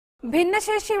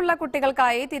ഭിന്നശേഷിയുള്ള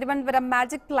കുട്ടികൾക്കായി Thiruvananthapuram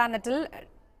magic പ്ലാനറ്റിൽ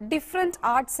different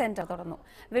art centre തുറന്നു.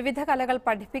 വിവിധ കലകൾ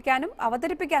പഠിപ്പിക്കാനും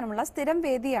അവതരിപ്പിക്കാനുമുള്ള സ്ഥിരം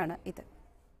വേദിയാണ് ഇത്.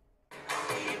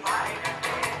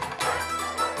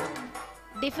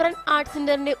 ഡിഫറന്റ് ആർട്ട്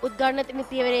സെന്ററിന്റെ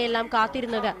ഉദ്ഘാടനത്തിനെത്തിയവരെയെല്ലാം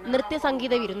കാത്തിരുന്നത്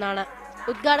നൃത്യസംഗീത വിരുന്നാണ്.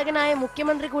 ഉദ്ഘാടകനായ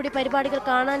മുഖ്യമന്ത്രി കൂടി പരിപാടികൾ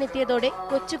കാണാനെത്തിയതോടെ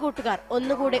കൊച്ചുകൂട്ടുകാർ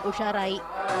ഒന്നുകൂടെ ഉഷാറായി.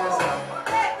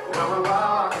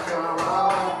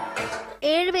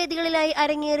 7 വേദികളിലായി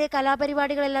അരങ്ങേറിയ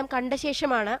കലാപരിപാടികളെല്ലാം കണ്ട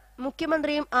ശേഷമാണ്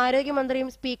മുഖ്യമന്ത്രിയും ആരോഗ്യമന്ത്രിയും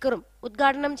സ്പീക്കറും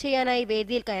ഉദ്ഘാടനം ചെയ്യാനായി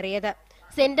വേദിയിൽ കയറിയത്.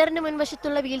 സെന്ററിന്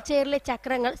മുൻവശത്തുള്ള വീൽചെയറിലെ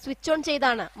ചക്രങ്ങൾ സ്വിച്ച് ഓൺ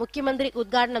ചെയ്താണ് മുഖ്യമന്ത്രി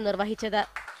ഉദ്ഘാടനം നിർവഹിച്ചത്.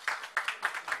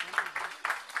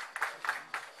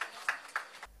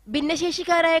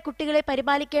 ഭിന്നശേഷിക്കാരായ കുട്ടികളെ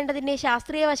പരിപാലിക്കേണ്ടതിന്റെ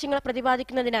ശാസ്ത്രീയ വശങ്ങൾ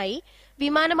പ്രതിപാദിക്കുന്നതിനായി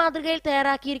വിമാന മാതൃകയിൽ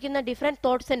തയ്യാറാക്കിയിരിക്കുന്ന different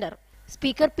thought centre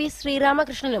speaker P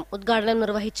ശ്രീരാമകൃഷ്ണനും ഉദ്ഘാടനം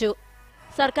നിർവഹിച്ചു.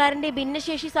 സർക്കാരിന്റെ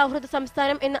ഭിന്നശേഷി സൗഹൃദ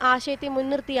സംസ്ഥാനം എന്ന ആശയത്തെ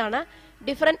മുൻനിർത്തിയാണ്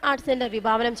ഡിഫറന്റ് ആർട്ട് സെന്റർ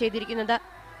വിഭാവനം ചെയ്തിരിക്കുന്നത്.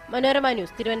 മനോരമ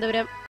ന്യൂസ്, തിരുവനന്തപുരം.